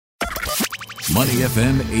Money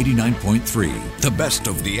FM 89.3, the best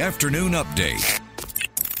of the afternoon update.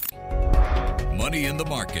 Money in the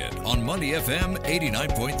Market on Money FM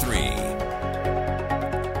 89.3.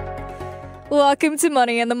 Welcome to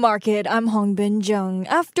Money in the Market. I'm Hong Bin Jung.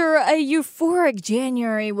 After a euphoric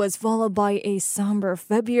January was followed by a somber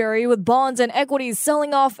February with bonds and equities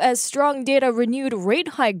selling off as strong data renewed rate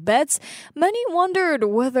hike bets, many wondered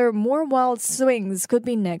whether more wild swings could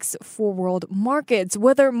be next for world markets,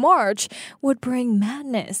 whether March would bring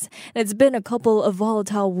madness. It's been a couple of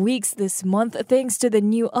volatile weeks this month thanks to the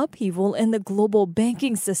new upheaval in the global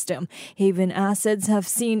banking system. Haven assets have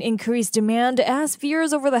seen increased demand as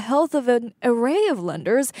fears over the health of an array of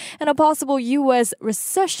lenders and a possible U.S.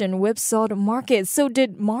 recession whipsawed markets. So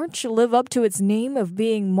did March live up to its name of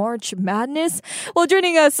being March Madness? Well,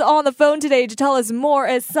 joining us on the phone today to tell us more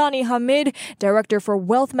is Sani Hamid, Director for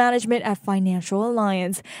Wealth Management at Financial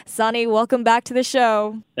Alliance. Sani, welcome back to the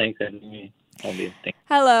show. Thanks for having me.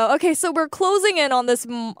 Hello. Okay, so we're closing in on this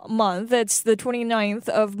month. It's the 29th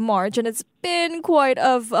of March, and it's been quite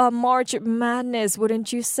of March Madness,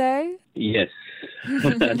 wouldn't you say? Yes,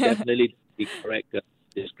 definitely the correct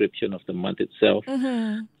description of the month itself,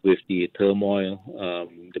 with the turmoil,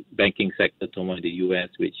 the banking sector turmoil in the U.S.,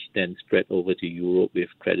 which then spread over to Europe with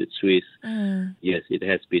Credit Suisse. Yes, it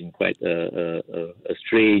has been quite a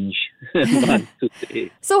strange month to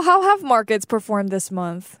say. So how have markets performed this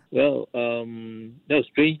month? Well, no,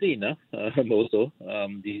 strangely enough, also,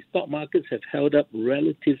 the stock markets have held up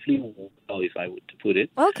relatively well, if I were to put it.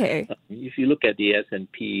 Okay. If you look at the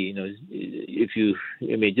S&P,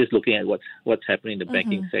 just looking at what's happening in the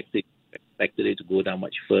banking sector, expected it to go down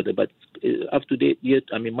much further. But up to date,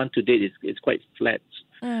 month to date, it's quite flat.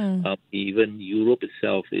 Even Europe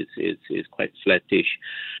itself is quite flattish.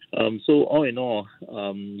 So all in all,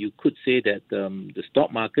 you could say that the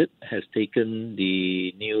stock market has taken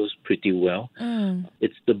the news pretty well.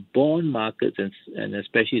 It's the bond markets and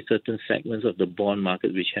especially certain segments of the bond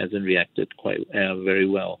market which hasn't reacted quite very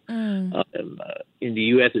well. In the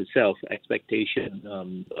U.S. itself,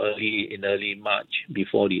 expectation early March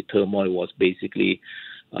before the turmoil was basically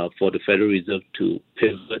for the Federal Reserve to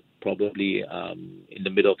pivot probably in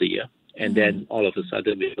the middle of the year. And then all of a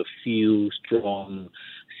sudden with a few strong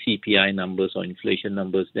CPI numbers or inflation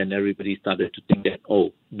numbers, then everybody started to think that,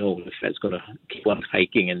 oh, no, the Fed's going to keep on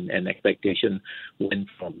hiking, and expectation went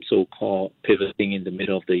from so-called pivoting in the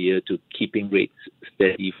middle of the year to keeping rates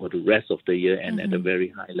steady for the rest of the year and at a very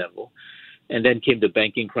high level. And then came the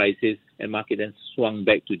banking crisis, and market then swung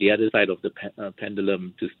back to the other side of the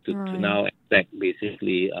pendulum to now expect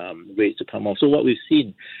basically rates to come off. So what we've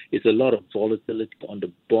seen is a lot of volatility on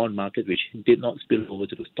the bond market, which did not spill over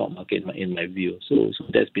to the stock market in my view. So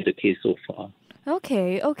that's been the case so far.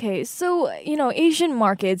 Okay. So, Asian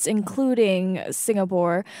markets, including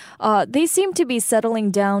Singapore, they seem to be settling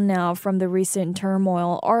down now from the recent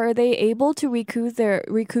turmoil. Are they able to recoup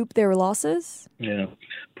their losses? Yeah,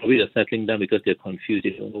 probably they're settling down because they're confused.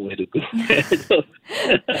 They don't know where to go. So,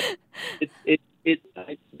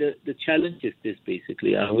 the challenge is this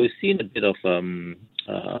basically. We've seen a bit of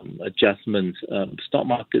adjustments. Stock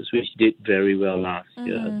markets which did very well last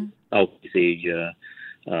year, Southeast Asia,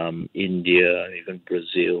 India, even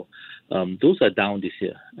Brazil. Those are down this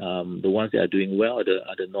year. The ones that are doing well are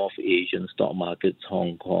the North Asian stock markets,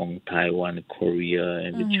 Hong Kong, Taiwan, Korea,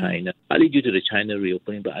 and China. Partly due to the China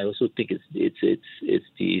reopening, but I also think it's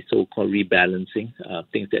the so-called rebalancing.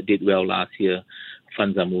 Things that did well last year,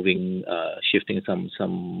 funds are moving, shifting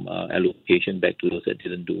some allocation back to those that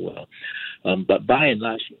didn't do well. But by and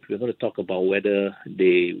large, if we're going to talk about whether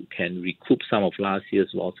they can recoup some of last year's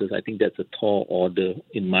losses, I think that's a tall order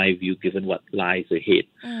in my view, given what lies ahead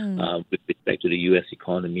with respect to the U.S.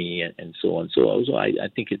 economy and so on. So also, I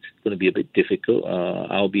think it's going to be a bit difficult.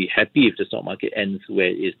 I'll be happy if the stock market ends where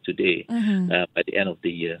it is today by the end of the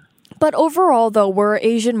year. But overall, though, were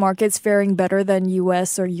Asian markets faring better than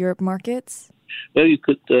U.S. or Europe markets? Well, you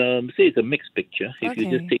could say it's a mixed picture. If you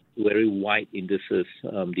just take very wide indices,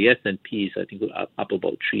 the S&P is, I think, up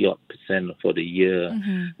about 3% for the year.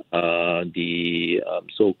 The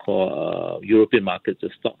so-called European markets, the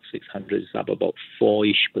Stock 600 is up about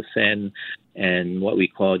 4-ish%. And what we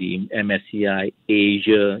call the MSCI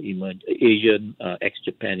Asian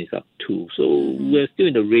ex-Japan is up 2%. So we're still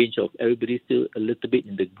in the range of everybody's still a little bit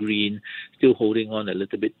in the green, still holding on a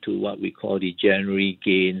little bit to what we call the January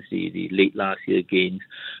gains, the late last year gains,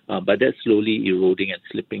 but that's slowly eroding and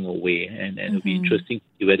slipping away. And it'll be interesting to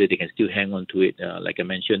see whether they can still hang on to it. Like I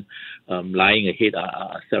mentioned, lying ahead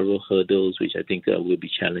are several hurdles, which I think will be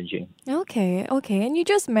challenging. Okay. And you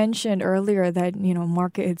just mentioned earlier that,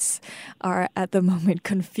 markets are at the moment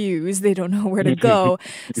confused. They don't know where to go.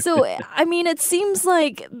 So, I mean, it seems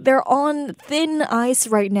like they're on thin ice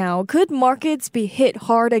right now. Could markets be hit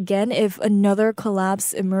hard again if another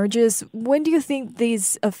collapse emerges? When do you think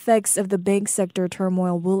these effects of the bank sector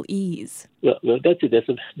turmoil will ease? Well, that's it.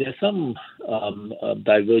 There's some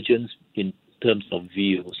divergence in terms of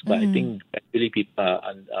views, but I think actually people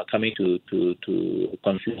are coming to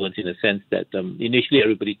confluence in a sense that initially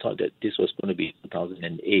everybody thought that this was going to be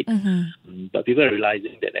 2008, but people are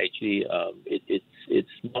realizing that actually it's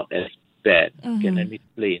not as bad. Okay, let me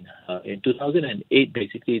explain. In 2008,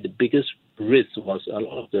 basically the biggest risk was a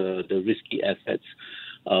lot of the risky assets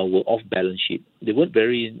were off balance sheet. They weren't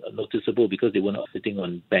very noticeable because they were not sitting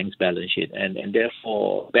on bank's balance sheet, and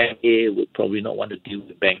therefore Bank A would probably not want to deal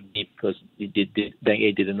with Bank B because Bank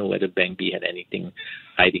A didn't know whether Bank B had anything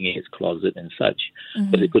hiding in its closet and such,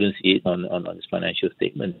 but they couldn't see it on its financial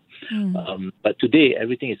statement. But today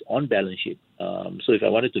everything is on balance sheet. So if I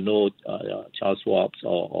wanted to know Charles Schwab's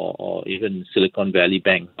or even Silicon Valley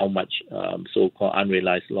Bank how much so-called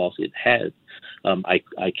unrealized loss it has,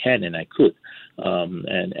 I can and I could.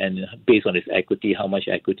 And based on its equity, how much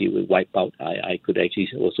equity will wipe out, I could actually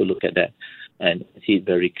also look at that and see it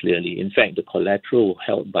very clearly. In fact, the collateral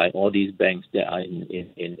held by all these banks that are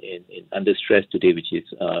in under stress today, which is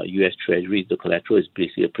U.S. Treasury, the collateral is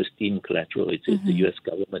basically a pristine collateral. It's the U.S.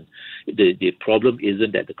 government. The problem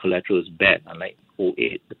isn't that the collateral is bad, unlike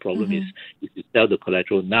 2008. The problem is if you sell the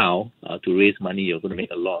collateral now to raise money, you're going to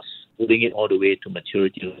make a loss. Holding it all the way to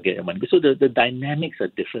maturity to get your money. So the dynamics are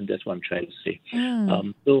different. That's what I'm trying to say.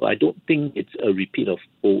 So I don't think it's a repeat of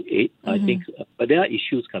 2008. I think, but there are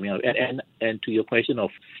issues coming out. And to your question of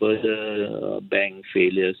further bank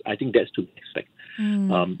failures, I think that's to be expected.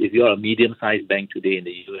 If you're a medium-sized bank today in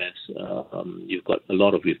the U.S., you've got a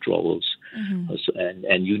lot of withdrawals,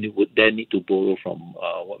 and you would then need to borrow from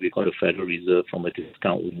what we call the Federal Reserve from a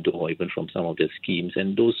discount window or even from some of their schemes,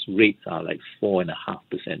 and those rates are like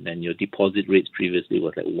 4.5%, and your deposit rates previously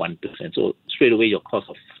was like 1%. So straight away, your cost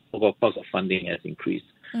of funding has increased.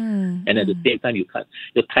 And at the same time,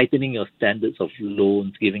 you're tightening your standards of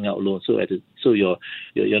loans, giving out loans. So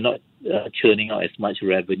you're not churning out as much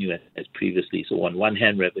revenue as previously. So on one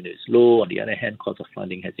hand, revenue is low. On the other hand, cost of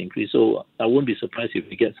funding has increased. So I wouldn't be surprised if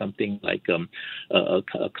we get something like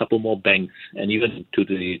a couple more banks, and even to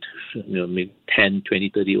the maybe 10,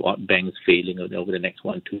 20, 30 odd banks failing over the next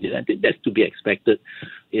 1-2 years. I think that's to be expected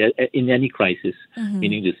in any crisis.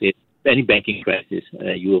 Meaning to say, any banking crisis,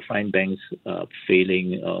 you will find banks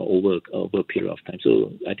failing over a period of time.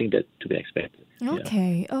 So I think that's to be expected.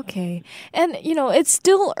 Okay. And, it's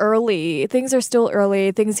still early. Things are still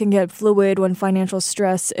early. Things can get fluid when financial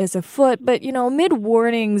stress is afoot. But, amid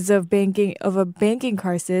warnings of a banking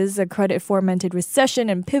crisis, a credit-fomented recession,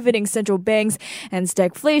 and pivoting central banks and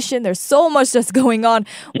stagflation, there's so much that's going on.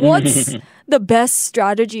 What's the best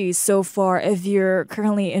strategy so far if you're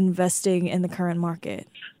currently investing in the current market?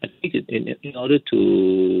 I think in order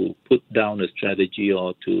to put down a strategy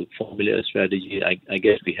or to formulate a strategy, I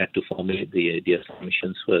guess we have to formulate the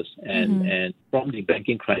assumptions first. And from the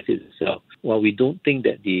banking crisis itself, while we don't think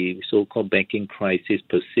that the so-called banking crisis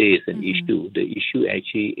per se is an issue, the issue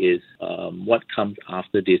actually is what comes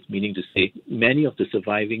after this, meaning to say many of the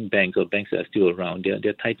surviving banks or banks that are still around,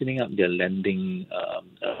 they're tightening up their lending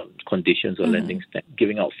conditions or lending,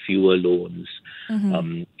 giving out fewer loans,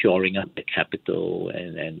 shoring up their capital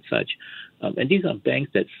and such. And these are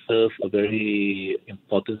banks that serve a very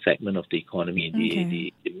important segment of the economy,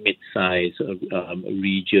 the mid-size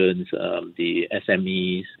regions, the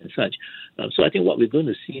SMEs and such. So I think what we're going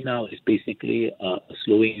to see now is basically a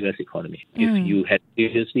slowing U.S. economy. If you had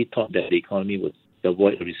previously thought that the economy would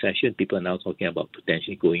avoid a recession, people are now talking about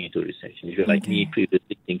potentially going into a recession. If you're like me,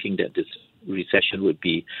 previously thinking that this recession would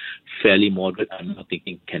be fairly moderate, I'm now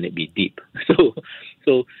thinking, can it be deep?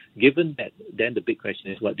 So given that, then the big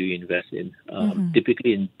question is, what do you invest in?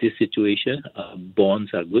 Typically in this situation,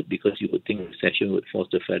 bonds are good because you would think recession would force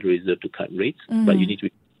the Federal Reserve to cut rates, but you need to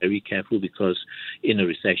be very careful because in a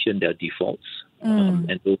recession there are defaults.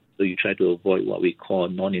 And so you try to avoid what we call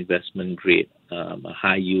non-investment grade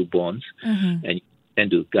high yield bonds, and you tend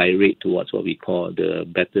to gyrate towards what we call the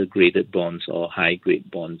better graded bonds or high grade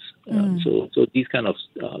bonds. So these kind of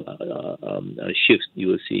shifts you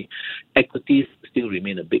will see. Equities still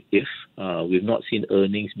remain a big if. We've not seen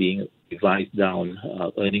earnings being revised down,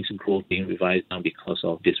 earnings growth being revised down because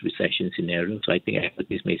of this recession scenario. So I think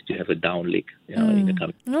equities may still have a down leg in the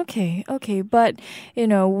coming. Okay. But,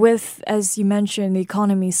 with, as you mentioned, the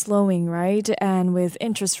economy slowing, right? And with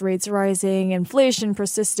interest rates rising, inflation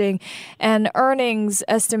persisting, and earnings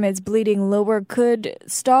estimates bleeding lower, could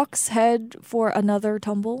stocks head for another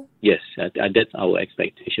tumble? Yes, that's our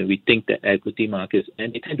expectation. We think that equity markets,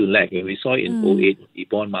 and they tend to lag. We saw it in 2008, the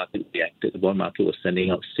bond market reacted. The bond market was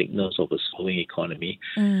sending out signals of a slowing economy.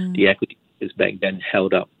 The equity markets back then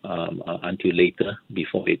held up until later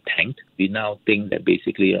before it tanked. We now think that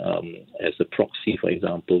basically, as a proxy, for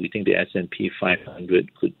example, we think the S&P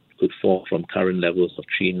 500 could fall from current levels of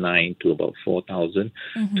 3,900 to about 4,000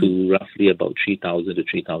 to roughly about 3,000 to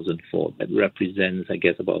 3,004. That represents, I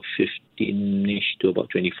guess, about 15-ish to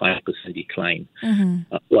about 25% decline.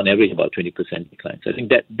 On average, about 20% decline. So I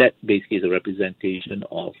think that basically is a representation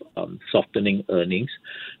of softening earnings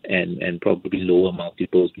and probably lower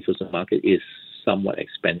multiples because the market is somewhat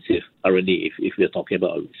expensive currently if we're talking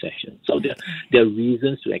about a recession. So there are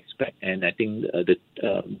reasons to expect, and I think there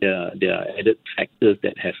are added factors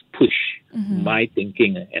that have pushed my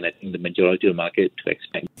thinking and I think the majority of the market to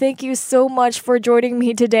expect. Thank you so much for joining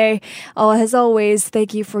me today. As always,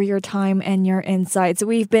 thank you for your time and your insights.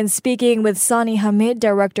 We've been speaking with Sani Hamid,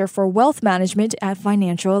 Director for Wealth Management at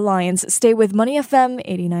Financial Alliance. Stay with Money FM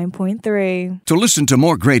 89.3. To listen to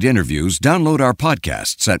more great interviews, download our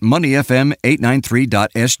podcasts at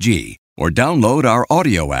moneyfm893.sg or download our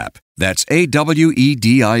audio app. That's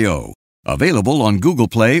AWEDIO. Available on Google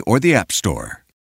Play or the App Store.